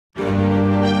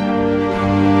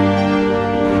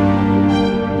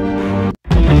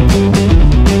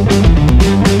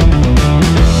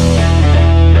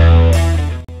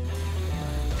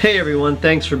Hey everyone,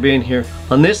 thanks for being here.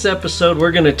 On this episode,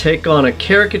 we're going to take on a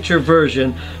caricature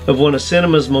version of one of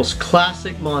cinema's most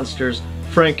classic monsters,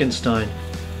 Frankenstein.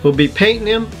 We'll be painting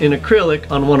him in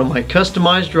acrylic on one of my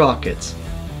customized rockets.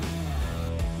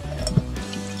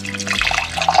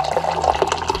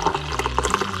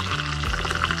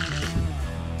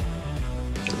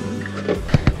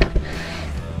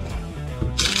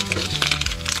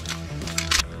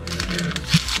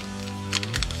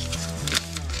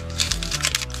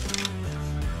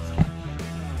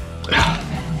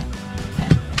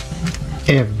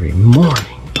 Every morning.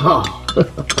 Oh.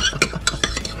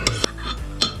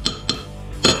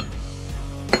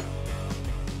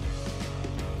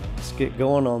 Let's get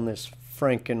going on this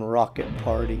Franken rocket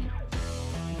party.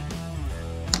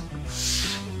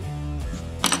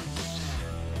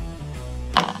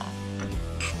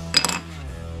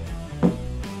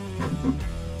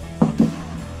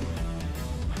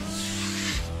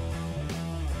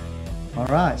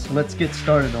 Alright, so let's get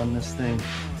started on this thing.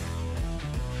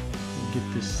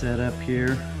 Get this set up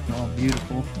here, all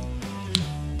beautiful.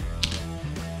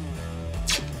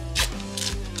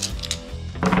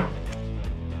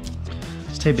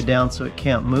 Let's tape it down so it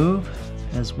can't move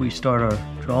as we start our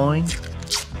drawing.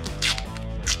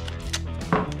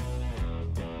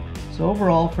 So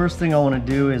overall, first thing I want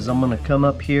to do is I'm going to come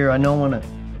up here. I know I want to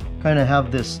kind of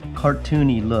have this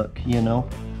cartoony look, you know.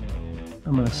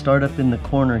 I'm going to start up in the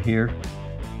corner here.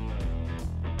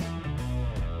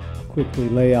 Quickly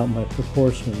lay out my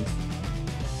proportions.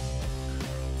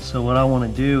 So what I want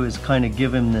to do is kind of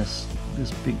give him this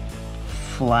big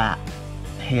flat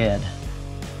head.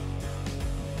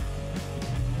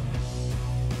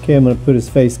 Okay, I'm going to put his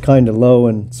face kind of low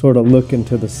and sort of look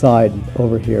into the side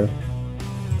over here.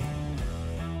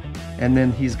 And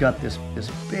then he's got this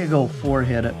big old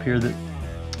forehead up here that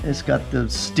it's got the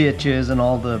stitches and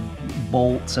all the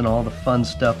bolts and all the fun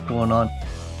stuff going on.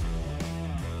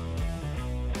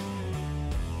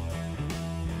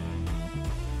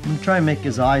 I'm going to try and make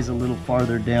his eyes a little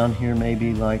farther down here,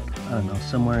 maybe like, I don't know,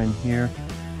 somewhere in here.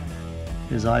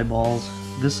 His eyeballs.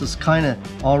 This is kind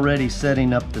of already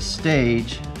setting up the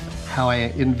stage, how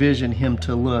I envision him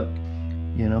to look.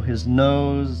 You know, his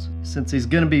nose, since he's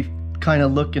going to be kind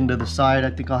of looking to the side,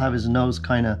 I think I'll have his nose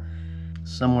kind of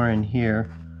somewhere in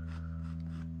here.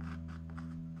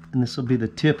 And this will be the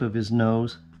tip of his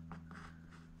nose.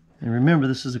 And remember,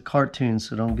 this is a cartoon,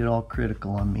 so don't get all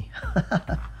critical on me.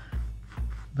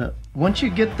 But once you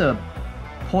get the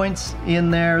points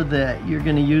in there that you're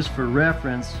going to use for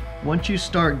reference, once you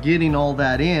start getting all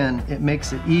that in, it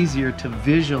makes it easier to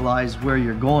visualize where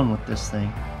you're going with this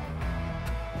thing.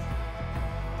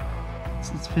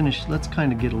 So let's finish. Let's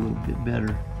kind of get a little bit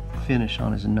better finish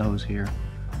on his nose here.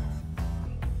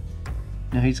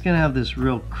 Now he's going to have this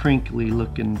real crinkly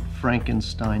looking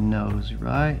Frankenstein nose,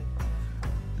 right?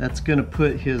 That's going to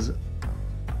put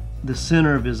the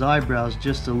center of his eyebrows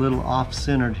just a little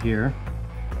off-centered here.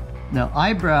 Now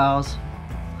eyebrows,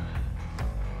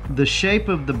 the shape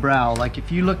of the brow, like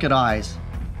if you look at eyes,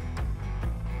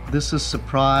 this is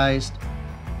surprised,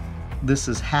 this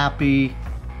is happy.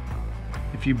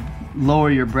 If you lower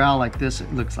your brow like this,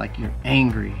 it looks like you're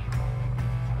angry.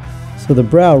 So the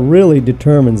brow really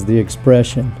determines the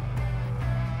expression.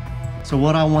 So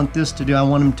what I want this to do, I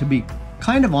want him to be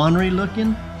kind of ornery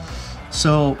looking.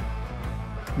 So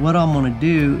what I'm going to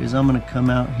do is I'm going to come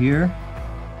out here,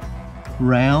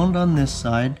 round on this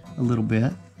side a little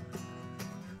bit,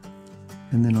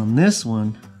 and then on this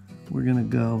one we're going to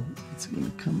go, it's going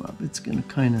to come up, it's going to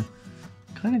kind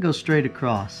of go straight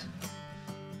across,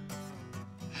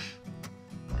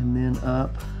 and then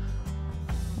up.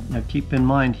 Now keep in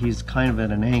mind he's kind of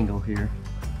at an angle here.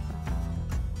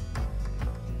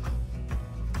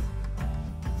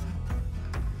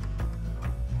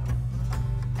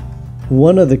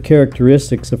 One of the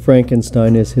characteristics of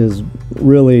Frankenstein is his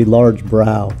really large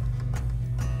brow.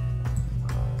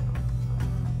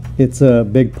 It's a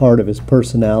big part of his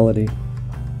personality.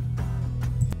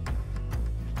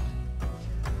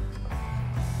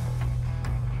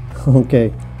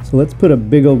 Okay, so let's put a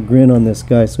big old grin on this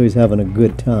guy so he's having a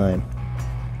good time.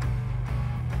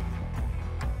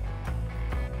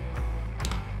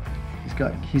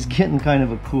 He's getting kind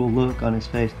of a cool look on his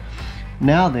face.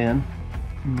 Now then,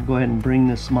 I'm going to go ahead and bring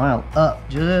this smile up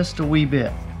just a wee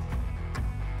bit.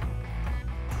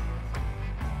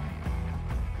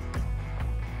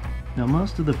 Now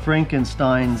most of the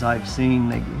Frankensteins I've seen,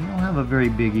 they don't have a very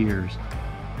big ears.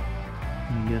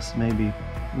 I guess maybe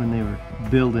when they were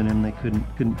building him they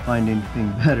couldn't find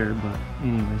anything better, but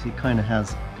anyways, he kind of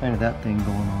has that thing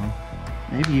going on.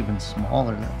 Maybe even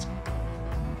smaller. That's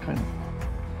kind of,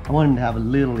 I want him to have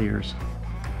little ears.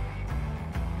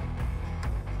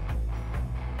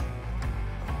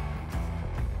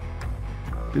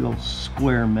 Big old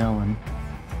square melon.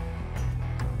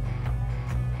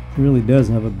 He really does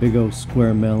have a big old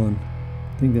square melon.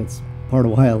 I think that's part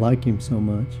of why I like him so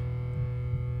much.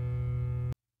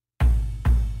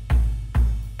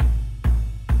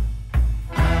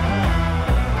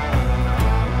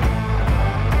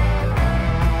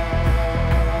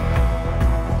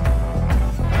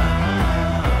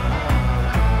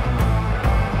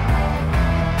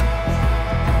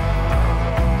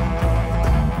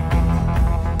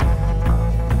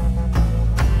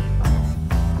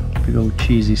 Big old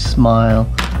cheesy smile.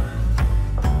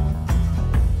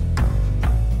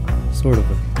 Sort of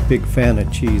a big fan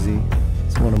of cheesy.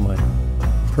 It's one of my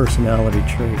personality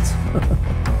traits. I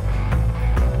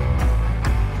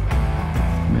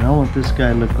mean, I want this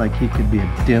guy to look like he could be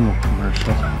a dental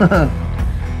commercial.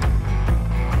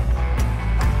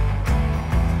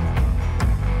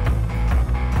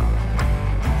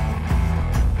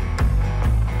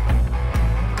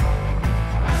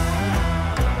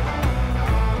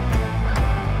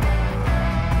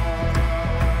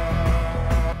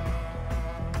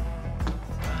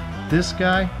 This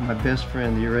guy, my best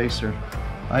friend, the eraser.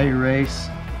 I erase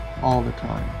all the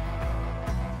time.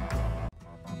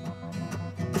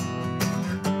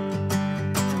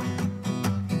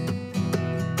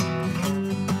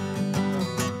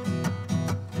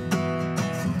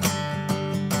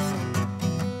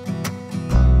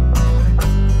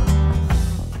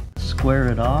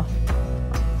 Square it off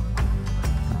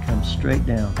and come straight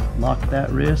down. Lock that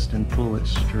wrist and pull it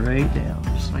straight down,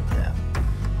 just like that.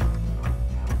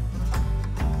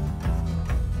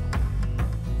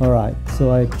 Alright,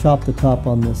 so I chopped the top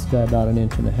on this guy about 1.5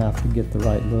 inches to get the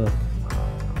right look.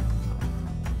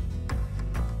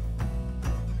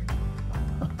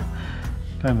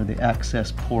 Kind of the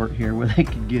access port here where they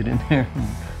could get in there and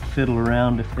fiddle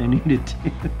around if they needed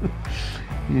to.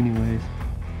 Anyways.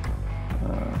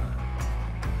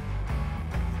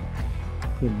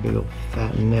 Put a big old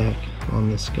fat neck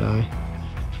on this guy.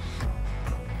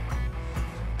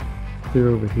 Clear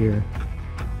over here.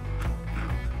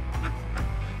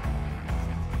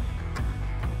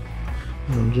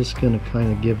 I'm just going to kind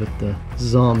of give it the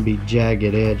zombie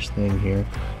jagged edge thing here.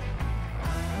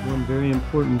 One very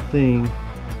important thing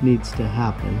needs to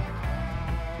happen.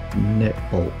 Neck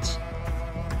bolts.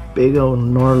 Big old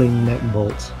gnarly neck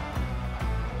bolts.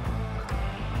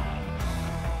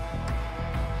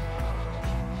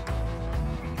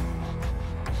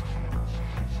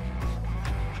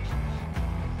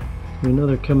 We know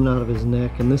they're coming out of his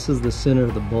neck, and this is the center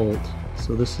of the bolt.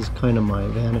 So this is kind of my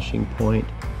vanishing point.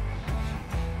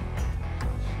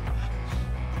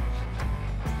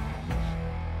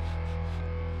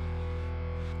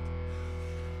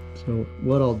 So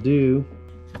what I'll do,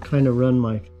 kind of run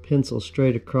my pencil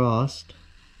straight across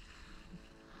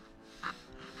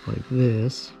like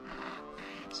this,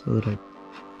 so that I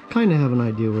kind of have an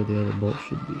idea where the other bolt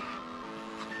should be.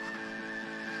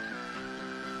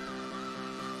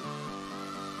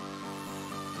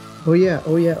 Oh yeah,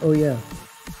 oh yeah, oh yeah.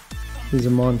 He's a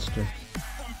monster.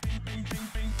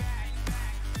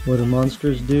 What do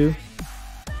monsters do?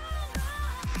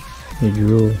 They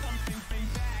drool.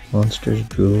 Monsters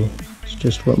drool. It's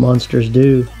just what monsters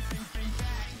do.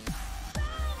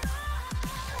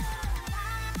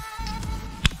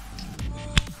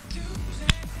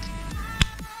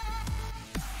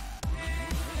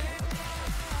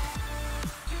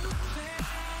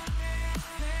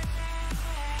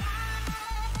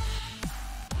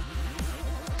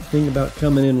 The thing about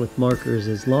coming in with markers,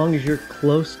 as long as you're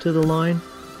close to the line,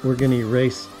 we're going to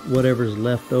erase whatever's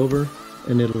left over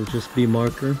and it'll just be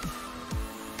marker.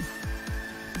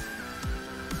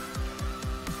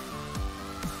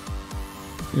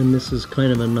 And this is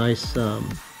kind of a nice,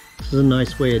 this is a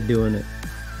nice way of doing it.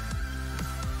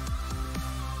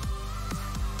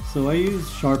 So I use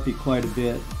Sharpie quite a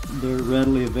bit. They're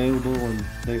readily available and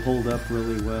they hold up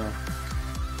really well.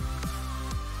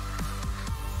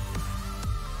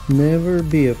 Never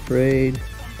be afraid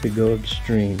to go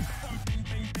extreme.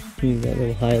 That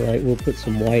little highlight, we'll put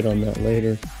some white on that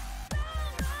later.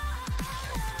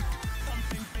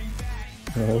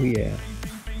 Oh yeah.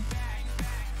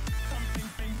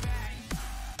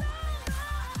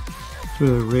 So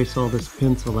we'll erase all this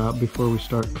pencil out before we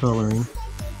start coloring.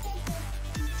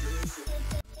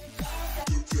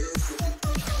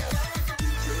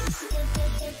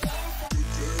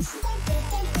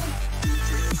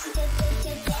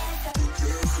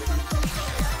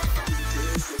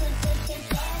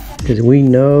 Because we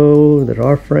know that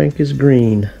our Frank is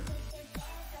green.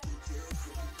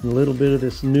 A little bit of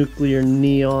this nuclear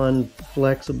neon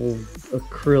flexible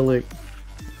acrylic.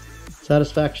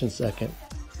 Satisfaction second.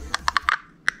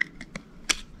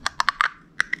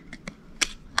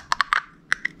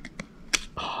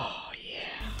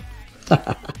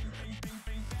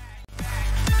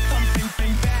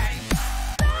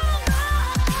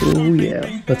 Oh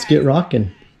yeah, let's get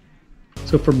rocking.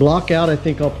 So for block out, I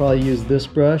think I'll probably use this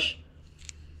brush.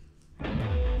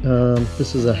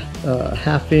 This is a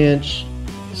 1/2 inch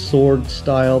sword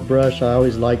style brush. I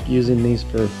always like using these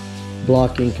for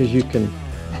blocking because you can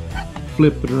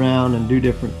flip it around and do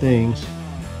different things.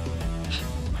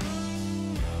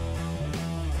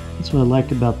 That's what I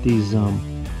like about these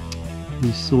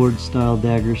sword style,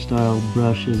 dagger style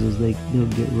brushes, is they'll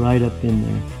get right up in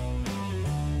there.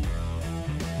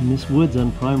 And this wood's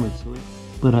unprimered,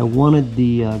 but I wanted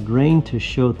the grain to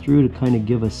show through to kind of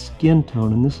give a skin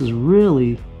tone, and this is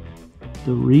really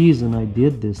the reason I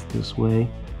did this way.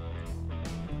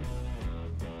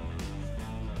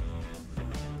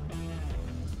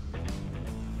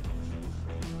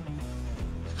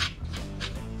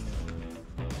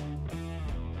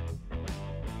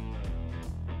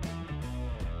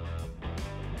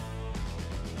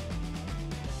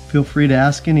 Feel free to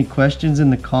ask any questions in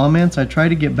the comments. I try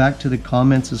to get back to the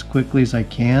comments as quickly as I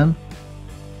can.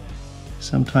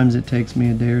 Sometimes it takes me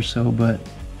a day or so, but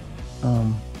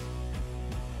I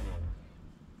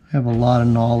have a lot of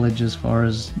knowledge as far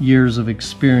as years of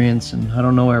experience, and I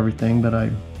don't know everything, but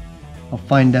I'll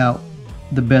find out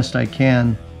the best I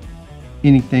can,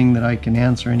 anything that I can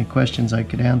answer, any questions I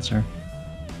could answer.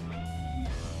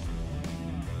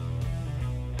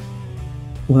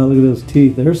 Wow, look at those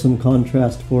teeth. There's some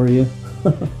contrast for you.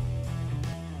 Okay,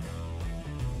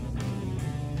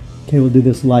 we'll do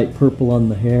this light purple on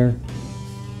the hair,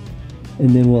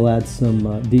 and then we'll add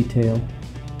some detail.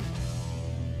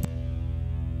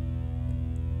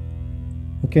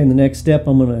 Okay, in the next step,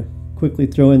 I'm going to quickly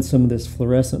throw in some of this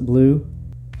fluorescent blue.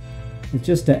 It's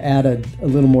just to add a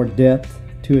little more depth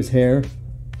to his hair.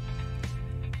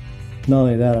 Not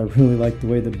only that, I really like the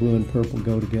way the blue and purple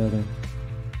go together.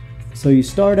 So you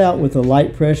start out with a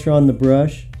light pressure on the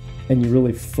brush and you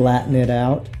really flatten it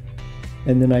out,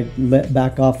 and then I let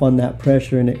back off on that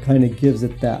pressure and it kind of gives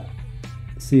it that,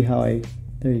 see how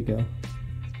there you go.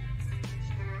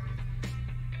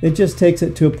 It just takes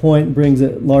it to a point and brings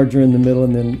it larger in the middle,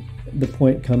 and then the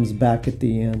point comes back at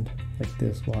the end like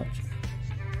this, watch.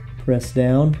 Press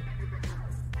down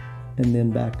and then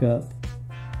back up.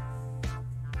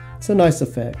 It's a nice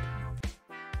effect.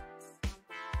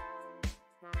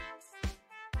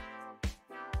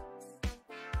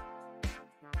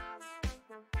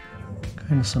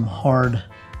 Kind of some hard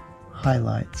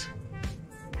highlights.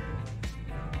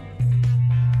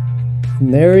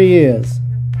 And there he is.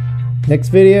 Next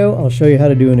video, I'll show you how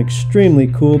to do an extremely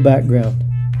cool background.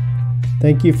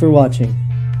 Thank you for watching.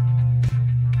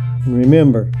 And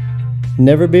remember,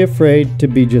 never be afraid to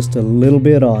be just a little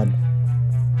bit odd.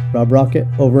 Rob Rocket,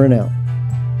 over and out.